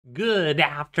Good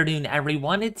afternoon,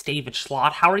 everyone. It's David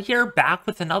Schlotthauer here, back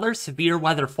with another severe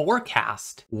weather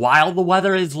forecast. While the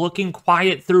weather is looking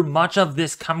quiet through much of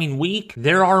this coming week,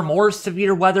 there are more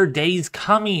severe weather days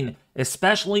coming,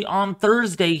 especially on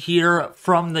Thursday here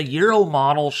from the Euro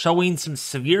model, showing some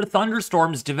severe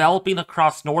thunderstorms developing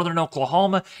across northern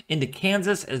Oklahoma into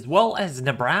Kansas as well as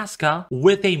Nebraska,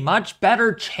 with a much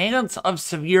better chance of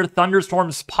severe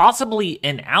thunderstorms, possibly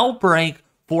an outbreak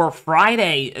for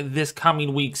Friday this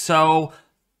coming week. So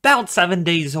about 7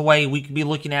 days away, we could be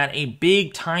looking at a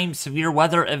big time severe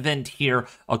weather event here,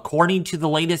 according to the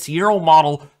latest Euro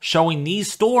model, showing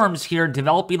these storms here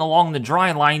developing along the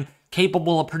dry line,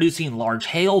 capable of producing large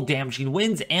hail, damaging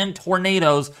winds, and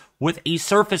tornadoes, with a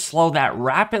surface low that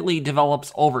rapidly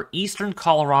develops over eastern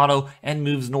Colorado and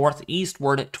moves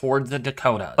northeastward towards the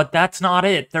Dakotas. But that's not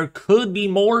it. There could be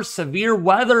more severe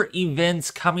weather events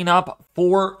coming up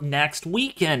for next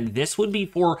weekend. This would be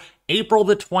for April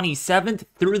the 27th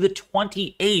through the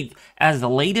 28th, as the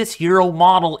latest Euro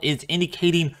model is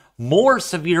indicating more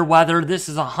severe weather. This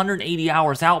is 180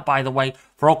 hours out, by the way,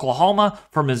 for Oklahoma,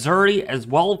 for Missouri, as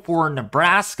well for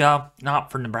Nebraska.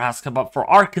 Not for Nebraska, but for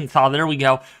Arkansas. There we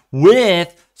go.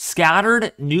 With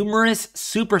scattered numerous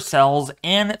supercells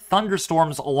and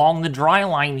thunderstorms along the dry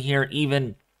line here,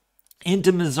 even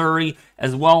into Missouri,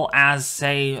 as well as,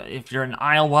 say, if you're in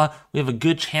Iowa, we have a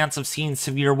good chance of seeing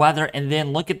severe weather. And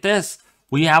then look at this.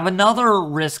 We have another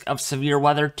risk of severe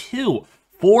weather, too,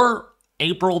 for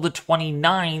April the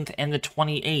 29th and the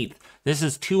 28th. This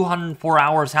is 204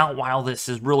 hours out. While this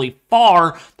is really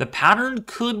far, the pattern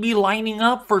could be lining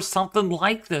up for something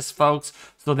like this, folks.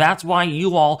 So that's why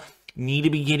you all need to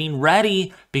be getting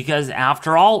ready, because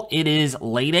after all, it is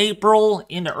late April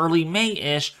into early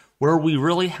May-ish where we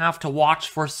really have to watch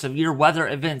for severe weather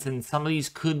events, and some of these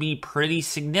could be pretty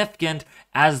significant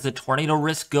as the tornado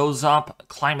risk goes up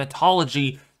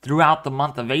climatology throughout the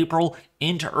month of April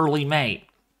into early May.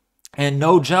 And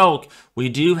no joke, we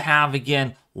do have,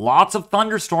 again, lots of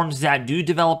thunderstorms that do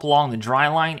develop along the dry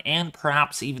line and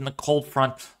perhaps even the cold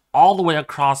front all the way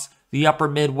across the upper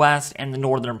Midwest and the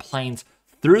northern plains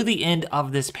through the end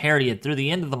of this period. Through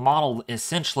the end of the model,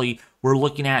 essentially, we're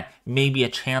looking at maybe a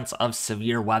chance of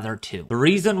severe weather too. The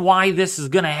reason why this is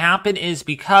going to happen is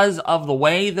because of the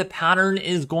way the pattern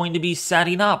is going to be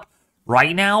setting up.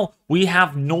 Right now, we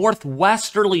have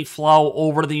northwesterly flow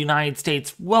over the United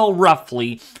States, well,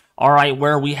 roughly, all right,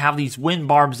 where we have these wind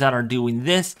barbs that are doing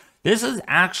this. This is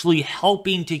actually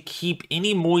helping to keep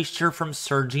any moisture from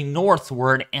surging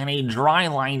northward and a dry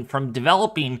line from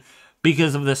developing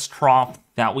because of this trough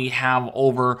that we have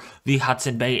over the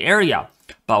Hudson Bay area.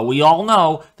 But we all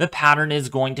know the pattern is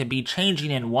going to be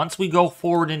changing, and once we go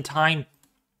forward in time,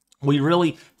 we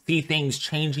really see things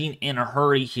changing in a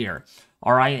hurry here.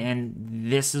 All right, and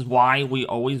this is why we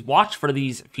always watch for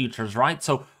these futures, right?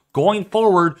 So going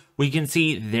forward, we can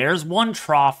see there's one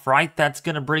trough, right, that's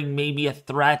going to bring maybe a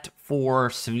threat for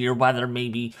severe weather,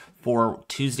 maybe for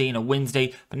Tuesday and a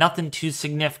Wednesday, but nothing too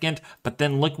significant. But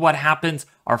then look what happens.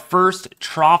 Our first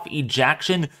trough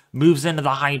ejection moves into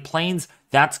the high plains.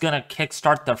 That's going to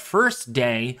kickstart the first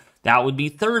day. That would be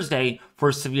Thursday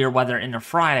for severe weather into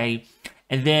Friday.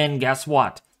 And then guess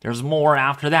what? There's more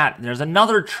after that. There's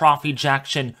another trough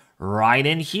ejection right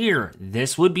in here.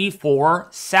 This would be for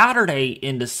Saturday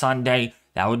into Sunday.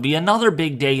 That would be another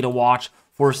big day to watch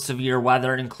for severe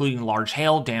weather, including large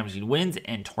hail, damaging winds,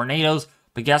 and tornadoes.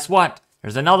 But guess what?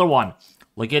 There's another one.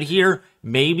 Look at here.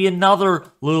 Maybe another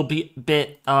little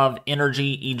bit of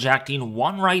energy ejecting.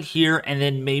 One right here, and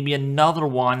then maybe another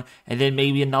one, and then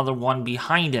maybe another one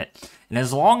behind it. And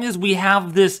as long as we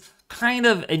have this kind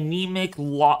of anemic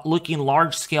looking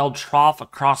large-scale trough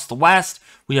across the west,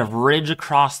 we have ridge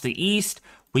across the east,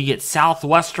 we get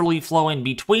southwesterly flow in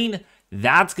between,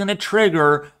 that's going to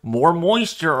trigger more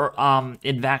moisture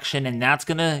advection, and that's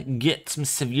going to get some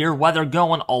severe weather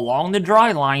going along the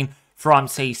dry line from,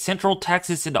 say, central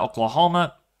Texas into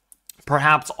Oklahoma,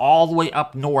 perhaps all the way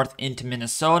up north into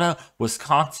Minnesota,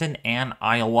 Wisconsin, and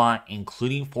Iowa,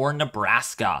 including for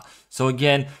Nebraska. So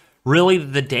again, really,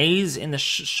 the days in the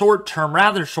short term,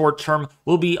 rather short term,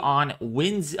 will be on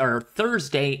Wednesday or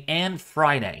Thursday and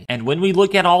Friday. And when we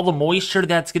look at all the moisture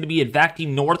that's going to be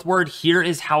advecting northward, here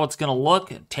is how it's going to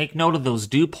look. Take note of those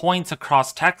dew points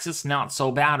across Texas. Not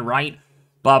so bad, right?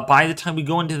 But by the time we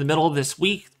go into the middle of this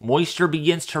week, moisture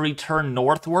begins to return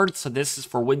northward. So this is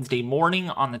for Wednesday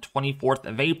morning on the 24th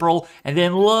of April. And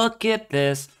then look at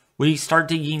this. We start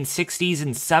to gain 60s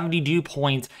and 70 dew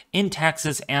points in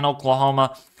Texas and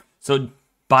Oklahoma. So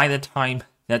by the time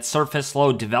that surface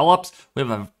low develops, we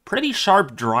have a pretty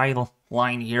sharp dry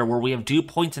line here, where we have dew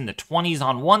points in the 20s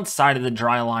on one side of the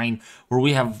dry line, where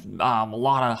we have a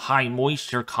lot of high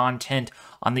moisture content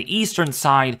on the eastern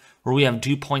side, where we have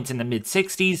dew points in the mid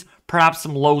 60s, perhaps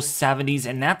some low 70s,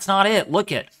 and that's not it.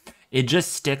 Look it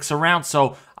just sticks around.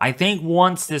 So I think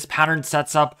once this pattern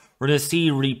sets up, we're going to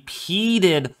see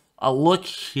repeated look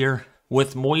here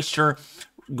with moisture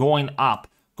going up,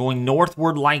 going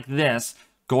northward like this,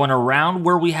 going around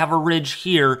where we have a ridge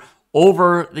here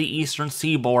over the eastern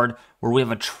seaboard, where we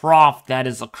have a trough that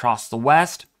is across the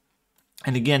west.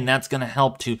 And again, that's going to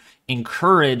help to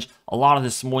encourage a lot of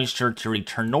this moisture to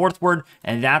return northward,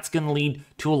 and that's going to lead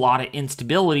to a lot of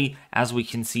instability, as we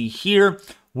can see here,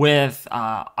 with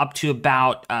up to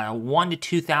about 1 to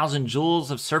 2,000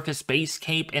 joules of surface base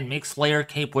cape and mixed layer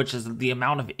cape, which is the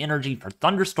amount of energy for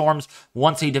thunderstorms.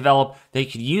 Once they develop, they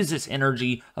could use this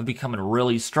energy of becoming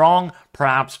really strong,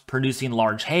 perhaps producing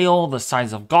large hail the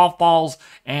size of golf balls,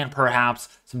 and perhaps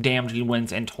some damaging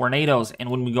winds and tornadoes.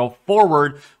 And when we go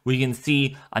forward, we can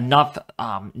see enough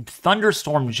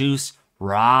thunderstorm juice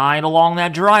right along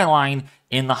that dry line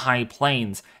in the high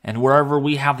plains. And wherever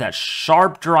we have that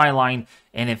sharp dry line,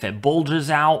 and if it bulges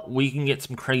out, we can get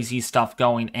some crazy stuff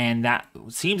going. And that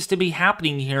seems to be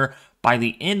happening here. By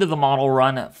the end of the model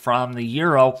run from the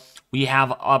Euro, we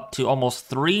have up to almost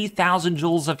 3,000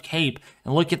 joules of cape.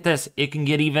 And look at this, it can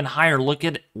get even higher. Look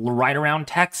at right around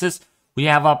Texas. We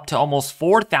have up to almost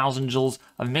 4,000 joules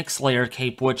of mixed layer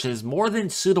cape, which is more than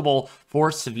suitable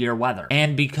for severe weather.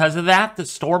 And because of that, the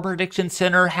Storm Prediction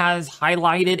Center has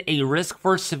highlighted a risk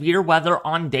for severe weather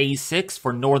on day 6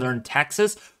 for northern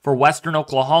Texas, for western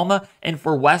Oklahoma, and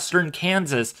for western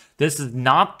Kansas. This is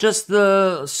not just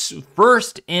the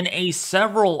first in a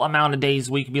several amount of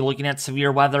days we could be looking at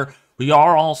severe weather. We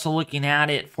are also looking at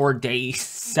it for day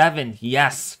 7.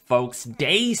 Yes, folks,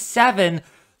 day 7.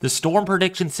 The Storm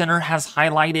Prediction Center has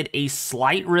highlighted a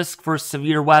slight risk for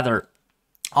severe weather,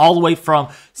 all the way from,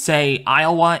 say,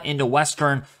 Iowa into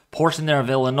western portion there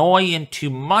of Illinois, into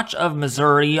much of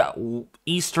Missouri,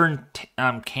 eastern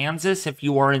Kansas, if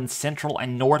you are in central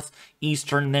and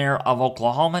northeastern there of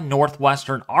Oklahoma,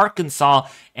 northwestern Arkansas,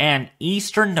 and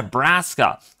eastern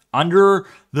Nebraska, under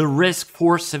the risk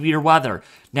for severe weather.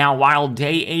 Now, while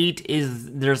day 8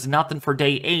 there's nothing for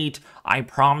day 8, I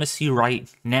promise you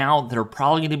right now, they're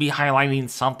probably going to be highlighting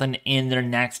something in their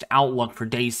next outlook for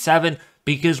day 7,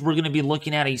 because we're going to be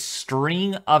looking at a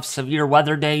string of severe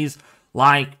weather days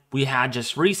like we had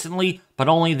just recently, but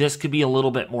only this could be a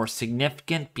little bit more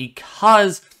significant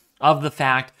because of the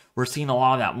fact we're seeing a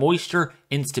lot of that moisture,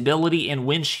 instability, and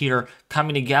wind shear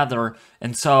coming together.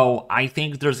 And so I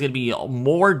think there's going to be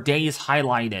more days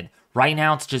highlighted. Right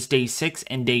now, it's just day 6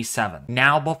 and day 7.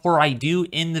 Now, before I do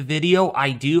end the video,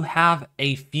 I do have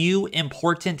a few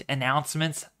important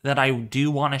announcements that I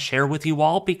do want to share with you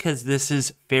all, because this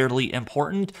is fairly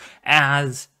important,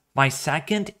 as my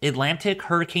second Atlantic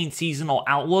Hurricane Seasonal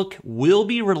Outlook will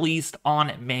be released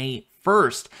on May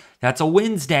 1st. That's a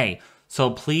Wednesday. So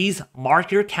please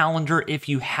mark your calendar if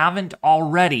you haven't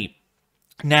already.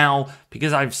 Now,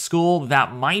 because I have school,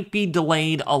 that might be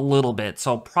delayed a little bit.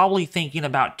 So probably thinking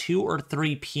about 2 or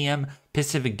 3 p.m.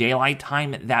 Pacific Daylight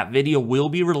Time, that video will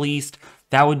be released.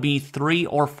 That would be 3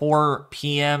 or 4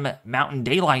 p.m. Mountain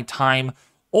Daylight Time,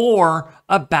 or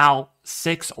about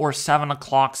 6 or 7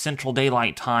 o'clock Central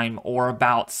Daylight Time, or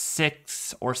about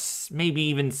 6 or maybe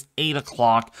even 8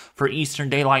 o'clock for Eastern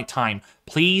Daylight Time.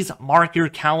 Please mark your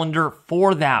calendar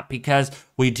for that, because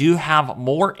we do have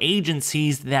more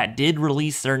agencies that did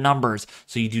release their numbers,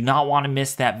 so you do not want to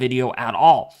miss that video at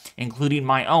all, including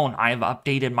my own. I have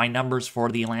updated my numbers for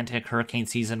the Atlantic hurricane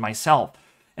season myself.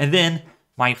 And then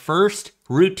my first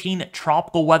routine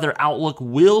tropical weather outlook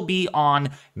will be on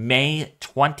May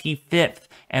 25th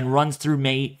and runs through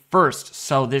May 1st.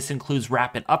 So this includes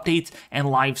rapid updates and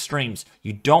live streams.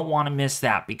 You don't want to miss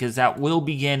that, because that will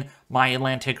begin my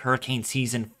Atlantic hurricane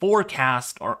season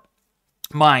forecast, or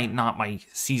not my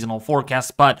seasonal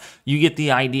forecast, but you get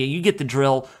the idea, you get the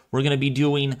drill. We're going to be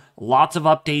doing lots of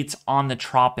updates on the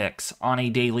tropics on a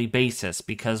daily basis,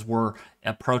 because we're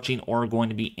approaching or going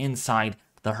to be inside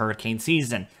the hurricane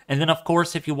season. And then, of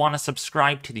course, if you want to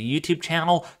subscribe to the YouTube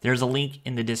channel, there's a link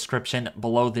in the description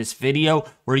below this video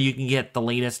where you can get the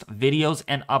latest videos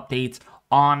and updates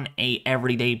on a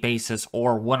everyday basis,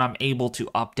 or when I'm able to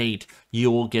update,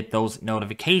 you will get those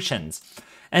notifications.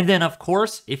 And then, of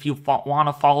course, if you want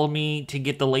to follow me to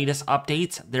get the latest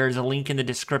updates, there's a link in the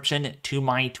description to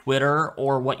my Twitter,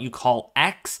 or what you call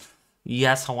X.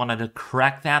 Yes, I wanted to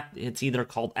correct that. It's either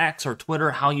called X or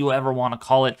Twitter, how you ever want to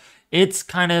call it. It's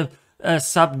kind of a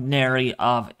subsidiary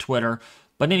of Twitter.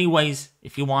 But anyways,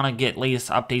 if you want to get latest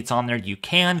updates on there, you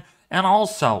can. And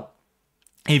also,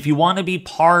 If you want to be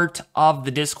part of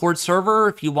the Discord server,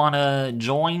 if you want to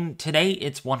join today,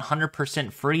 it's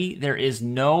 100% free. There is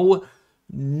no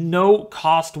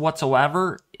cost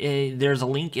whatsoever. There's a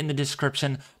link in the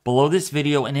description below this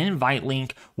video, an invite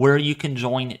link where you can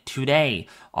join today.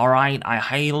 All right, I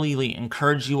highly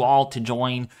encourage you all to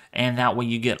join, and that way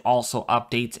you get also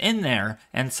updates in there.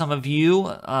 And some of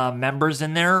you members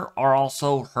in there are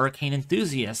also hurricane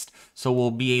enthusiasts, so we'll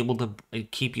be able to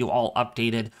keep you all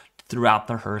updated throughout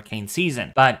the hurricane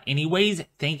season. But anyways,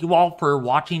 thank you all for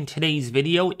watching today's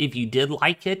video. If you did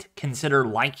like it, consider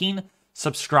liking,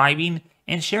 subscribing,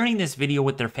 and sharing this video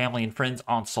with their family and friends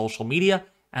on social media.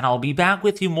 And I'll be back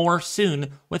with you more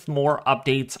soon with more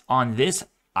updates on this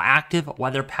active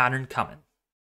weather pattern coming.